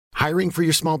Hiring for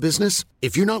your small business?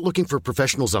 If you're not looking for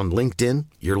professionals on LinkedIn,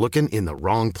 you're looking in the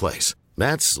wrong place.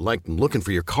 That's like looking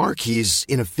for your car keys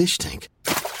in a fish tank.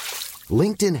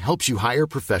 LinkedIn helps you hire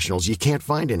professionals you can't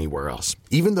find anywhere else,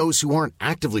 even those who aren't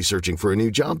actively searching for a new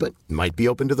job but might be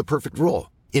open to the perfect role.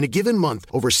 In a given month,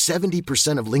 over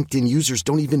 70% of LinkedIn users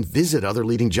don't even visit other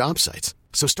leading job sites.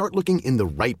 So start looking in the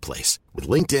right place. With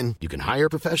LinkedIn, you can hire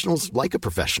professionals like a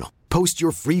professional. Post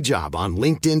your free job on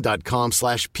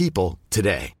linkedin.com/people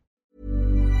today.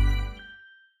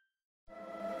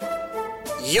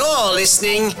 You're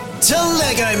listening to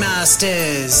Lego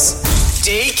Masters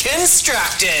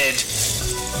Deconstructed.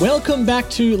 Welcome back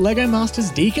to Lego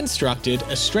Masters Deconstructed,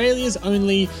 Australia's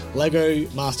only Lego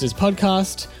Masters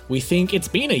podcast. We think it's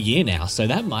been a year now, so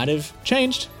that might have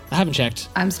changed. I haven't checked.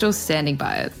 I'm still standing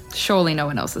by it. Surely no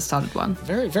one else has started one.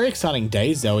 Very, very exciting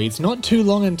days, Zoe. It's not too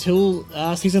long until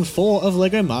Season 4 of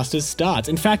Lego Masters starts.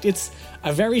 In fact, it's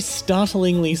a very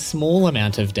startlingly small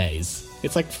amount of days.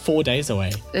 It's like 4 days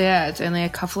away. Yeah, it's only a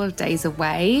couple of days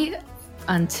away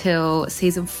until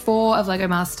Season 4 of Lego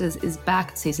Masters is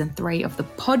back. Season 3 of the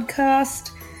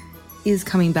podcast is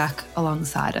coming back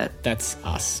alongside it. That's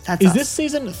us. That's is us. This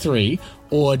Season 3,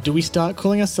 or do we start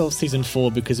calling ourselves Season 4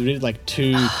 because we did like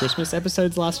 2 Christmas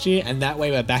episodes last year and that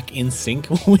way we're back in sync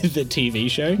with the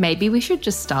TV show? Maybe we should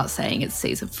just start saying it's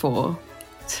Season 4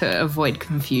 to avoid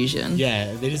confusion. Yeah,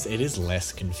 it is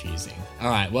less confusing. All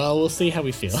right, well, we'll see how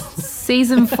we feel.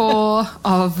 Season 4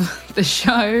 of the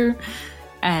show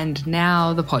and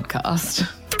now the podcast.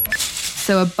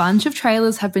 So a bunch of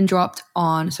trailers have been dropped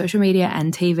on social media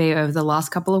and TV over the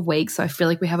last couple of weeks, so I feel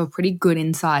like we have a pretty good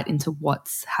insight into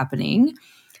what's happening.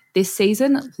 This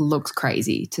season looks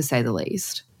crazy, to say the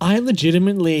least. I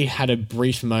legitimately had a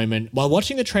brief moment while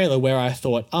watching the trailer where I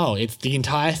thought, oh, it's the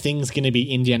entire thing's going to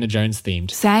be Indiana Jones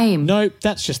themed. Same. Nope,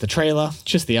 that's just the trailer,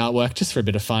 just the artwork, just for a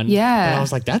bit of fun. Yeah. And I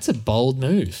was like, that's a bold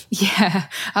move. Yeah.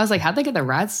 I was like, how'd they get the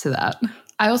rights to that?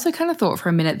 I also kind of thought for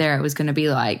a minute there it was going to be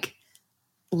like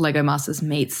Lego Masters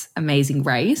meets Amazing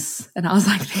Race. And I was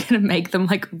like, they're going to make them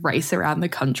like race around the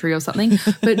country or something.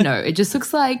 But no, it just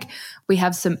looks like we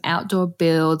have some outdoor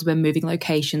builds. We're moving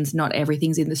locations. Not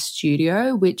everything's in the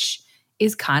studio, which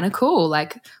is kind of cool.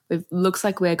 Like it looks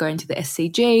like we're going to the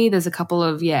SCG. There's a couple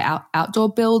of,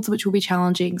 outdoor builds, which will be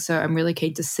challenging. So I'm really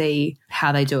keen to see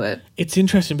how they do it. It's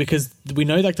interesting because we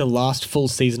know like the last full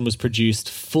season was produced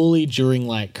fully during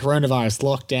like coronavirus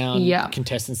lockdown. Yeah.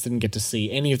 Contestants didn't get to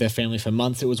see any of their family for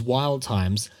months. It was wild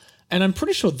times. And I'm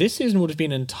pretty sure this season would have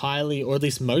been entirely, or at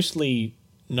least mostly,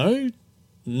 no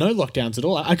lockdowns at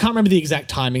all. I can't remember the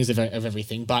exact timings of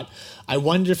everything, but I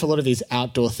wonder if a lot of these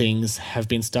outdoor things have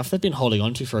been stuff they've been holding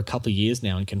on to for a couple of years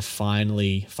now and can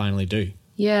finally do.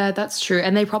 Yeah, that's true.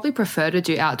 And they probably prefer to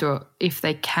do outdoor if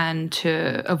they can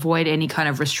to avoid any kind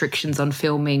of restrictions on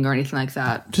filming or anything like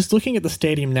that. Just looking at the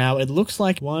stadium now, it looks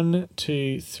like 1,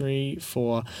 2, 3,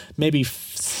 4, maybe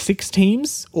 6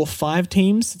 teams or 5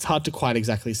 teams. It's hard to quite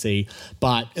exactly see,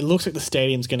 but it looks like the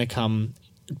stadium's going to come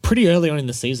pretty early on in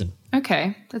the season.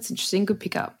 Okay, that's interesting. Good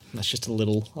pickup. That's just a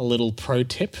little pro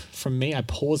tip from me. I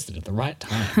paused it at the right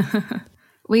time.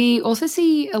 We also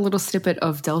see a little snippet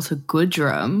of Delta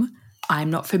Goodrum. I'm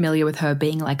not familiar with her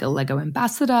being like a Lego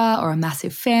ambassador or a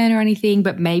massive fan or anything,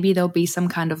 but maybe there'll be some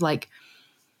kind of like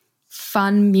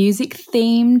fun music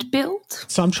themed build.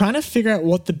 So I'm trying to figure out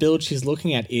what the build she's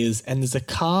looking at is, and there's a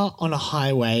car on a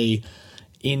highway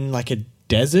in like a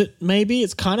desert maybe.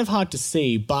 It's kind of hard to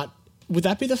see, but would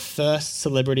that be the first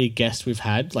celebrity guest we've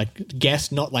had? Like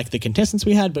guest, not like the contestants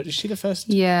we had, but is she the first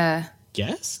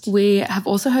guest? We have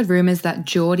also heard rumours that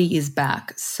Geordie is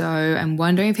back. So I'm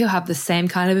wondering if he'll have the same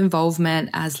kind of involvement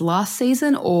as last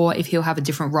season or if he'll have a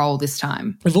different role this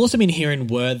time. We've also been hearing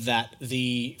word that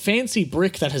the fancy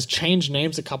brick that has changed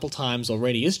names a couple times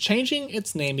already is changing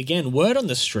its name again. Word on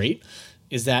the street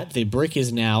is that the brick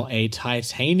is now a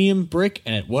titanium brick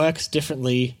and it works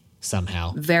differently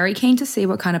somehow. Very keen to see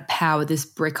what kind of power this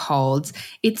brick holds.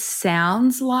 It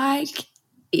sounds like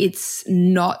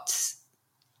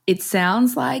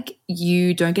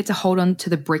you don't get to hold on to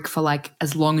the brick for like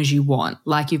as long as you want,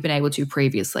 like you've been able to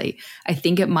previously. I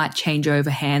think it might change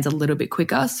over hands a little bit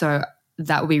quicker. So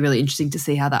that would be really interesting to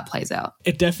see how that plays out.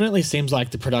 It definitely seems like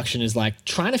the production is like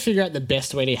trying to figure out the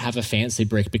best way to have a fancy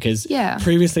brick because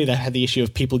previously they had the issue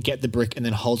of people get the brick and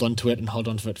then hold on to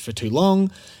it for too long.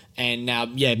 And now,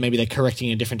 maybe they're correcting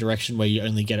in a different direction where you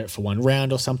only get it for one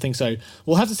round or something. So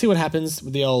we'll have to see what happens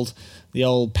with the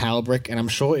old power brick, and I'm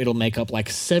sure it'll make up like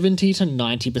 70 to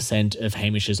 90% of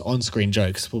Hamish's on-screen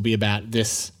jokes will be about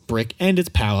this brick and its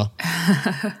power.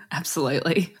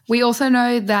 Absolutely. We also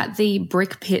know that the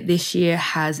brick pit this year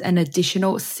has an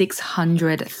additional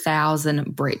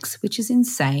 600,000 bricks, which is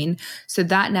insane. So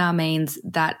that now means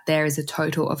that there is a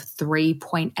total of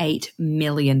 3.8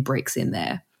 million bricks in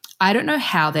there. I don't know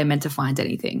how they're meant to find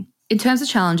anything. In terms of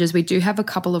challenges, we do have a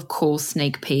couple of cool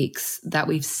sneak peeks that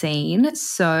we've seen.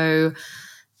 So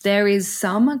there is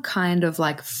some kind of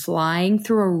like flying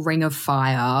through a ring of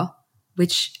fire,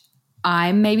 which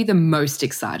I'm maybe the most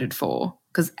excited for,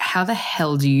 because how the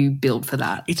hell do you build for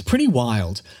that? It's pretty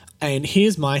wild. And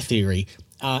here's my theory.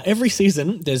 Every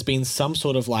season, there's been some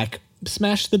sort of like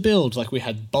smash the build. Like we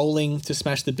had bowling to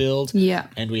smash the build. Yeah.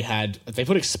 And they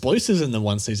put explosives in the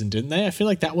one season, didn't they? I feel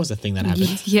like that was a thing that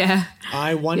happened. Yeah.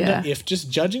 I wonder if just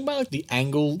judging by like the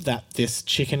angle that this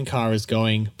chicken car is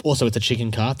going, also it's a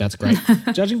chicken car, that's great.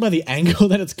 Judging by the angle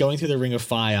that it's going through the ring of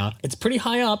fire, it's pretty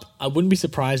high up. I wouldn't be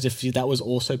surprised if that was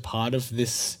also part of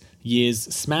this year's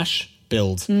smash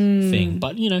build thing.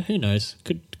 But, who knows?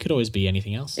 Could always be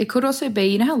anything else. It could also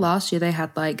be, how last year they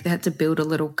had to build a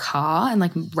little car and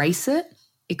like race it?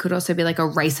 It could also be like a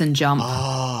race and jump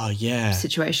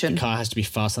situation. The car has to be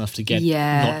fast enough to get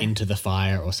not into the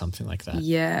fire or something like that.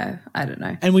 Yeah, I don't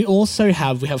know. And we also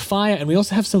have fire and we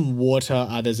also have some water.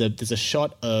 There's a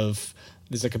shot of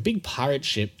there's like a big pirate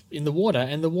ship in the water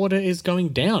and the water is going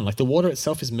down. Like the water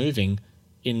itself is moving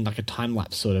in like a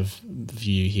time-lapse sort of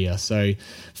view here. So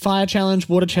fire challenge,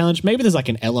 water challenge, maybe there's like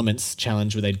an elements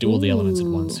challenge where they do all the elements at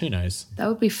once. Who knows? That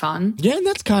would be fun. Yeah, and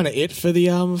that's kind of it for the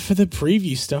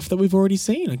preview stuff that we've already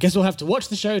seen. I guess we'll have to watch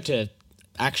the show to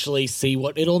actually see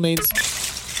what it all means.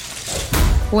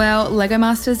 Well, Lego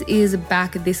Masters is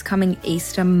back this coming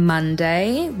Easter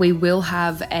Monday. We will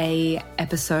have a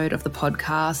episode of the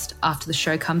podcast after the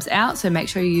show comes out, so make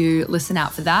sure you listen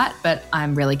out for that. But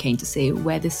I'm really keen to see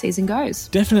where this season goes.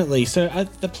 Definitely. So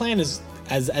the plan is,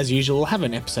 as usual, we'll have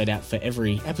an episode out for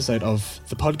every episode of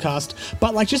the podcast.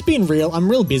 But like just being real, I'm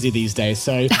real busy these days,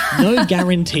 so no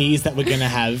guarantees that we're going to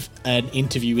have an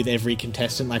interview with every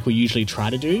contestant like we usually try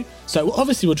to do. So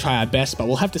obviously we'll try our best, but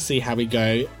we'll have to see how we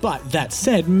go. But that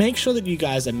said, make sure that you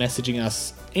guys are messaging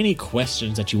us any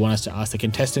questions that you want us to ask the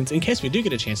contestants in case we do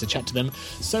get a chance to chat to them,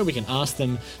 so we can ask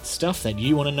them stuff that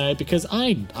you want to know, because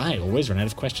I always run out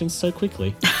of questions so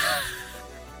quickly.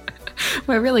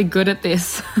 We're really good at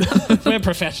this. We're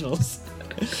professionals.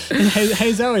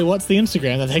 Hey Zoe, what's the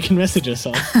Instagram that they can message us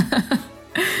on?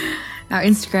 Our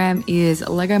Instagram is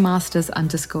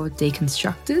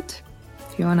LegoMasters_deconstructed.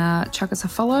 If you want to chuck us a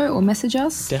follow or message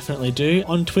us. Definitely do.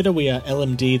 On Twitter, we are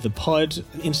LMD the pod.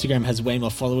 Instagram has way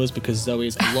more followers because Zoe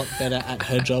is a lot better at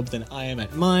her job than I am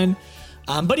at mine.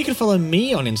 But you can follow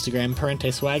me on Instagram,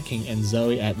 Parente Swag King, and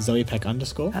Zoe at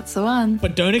ZoePeck_. That's the one.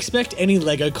 But don't expect any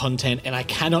Lego content, and I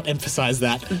cannot emphasize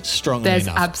that strongly enough.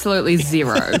 There's absolutely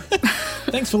zero.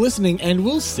 Thanks for listening, and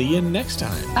we'll see you next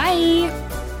time. Bye.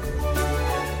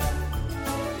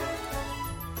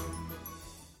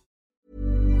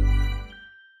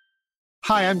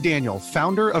 Hi, I'm Daniel,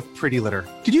 founder of Pretty Litter.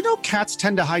 Did you know cats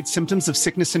tend to hide symptoms of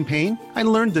sickness and pain? I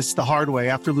learned this the hard way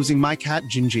after losing my cat,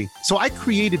 Gingy. So I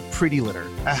created Pretty Litter,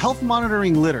 a health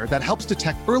monitoring litter that helps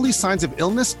detect early signs of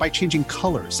illness by changing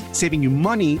colors, saving you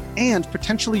money and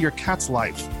potentially your cat's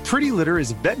life. Pretty Litter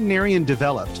is veterinarian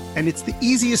developed, and it's the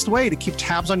easiest way to keep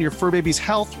tabs on your fur baby's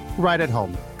health right at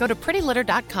home. Go to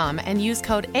prettylitter.com and use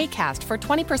code ACAST for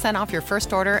 20% off your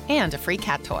first order and a free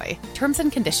cat toy. Terms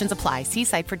and conditions apply. See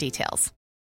site for details.